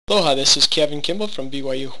Aloha, this is Kevin Kimball from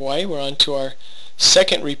BYU Hawaii. We're on to our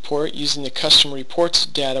second report using the Customer Reports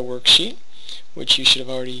Data Worksheet, which you should have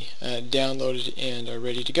already downloaded and are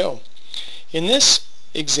ready to go. In this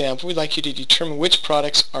example, we'd like you to determine which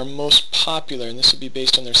products are most popular, and this will be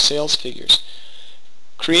based on their sales figures.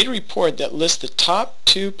 Create a report that lists the top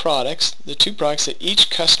two products that each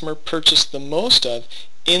customer purchased the most of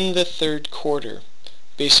in the third quarter,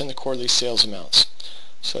 based on the quarterly sales amounts.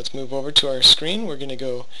 So let's move over to our screen. We're going to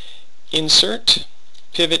go Insert,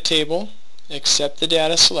 Pivot Table, Accept the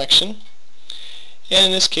Data Selection, and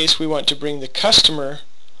in this case we want to bring the customer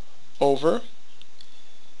over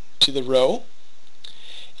to the row,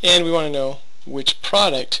 and we want to know which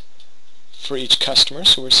product for each customer.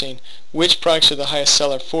 So we're saying which products are the highest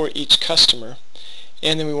seller for each customer,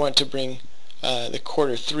 and then we want to bring the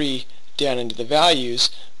quarter 3 down into the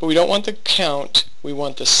values, but we don't want the count, we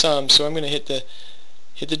want the sum. So I'm going to hit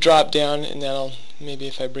the drop down, and that'll, maybe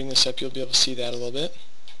if I bring this up you'll be able to see that a little bit.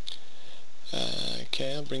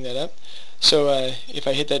 Okay, I'll bring that up. So if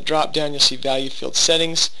I hit that drop down, you'll see value field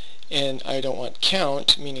settings, and I don't want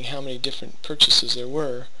count, meaning how many different purchases there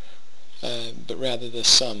were, but rather the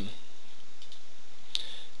sum.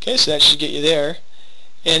 Okay, so that should get you there.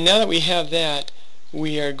 And now that we have that,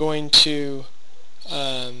 we are going to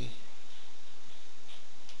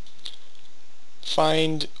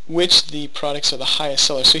find which the products are the highest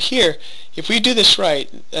seller. So here, if we do this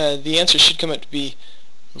right, the answer should come up to be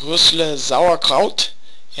Russle Sauerkraut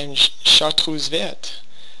and Chartreuse Verte.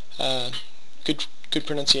 Good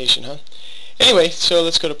pronunciation, huh? Anyway, so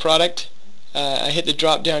let's go to product. I hit the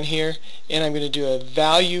drop down here, and I'm going to do a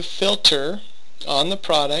value filter on the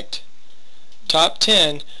product, top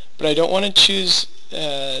 10, but I don't want to choose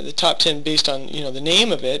the top 10 based on the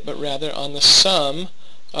name of it, but rather on the sum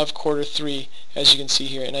of quarter 3, as you can see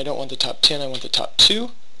here. And I don't want the top 10, I want the top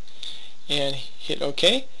 2, and hit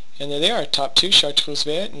OK, and there they are, top 2, Chartreuse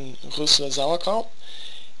Verte and Russle Sauerkraut.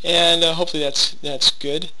 And hopefully that's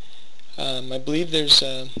good. I believe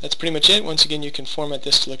that's pretty much it. Once again, you can format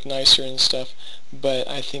this to look nicer and stuff, but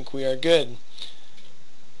I think we are good.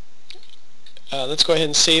 Let's go ahead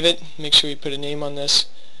and save it. Make sure you put a name on this.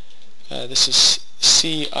 This is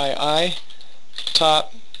CII,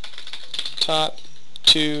 top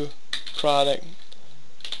 2 product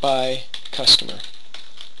by customer.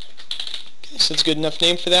 Okay, so it's a good enough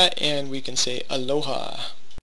name for that, and we can say aloha.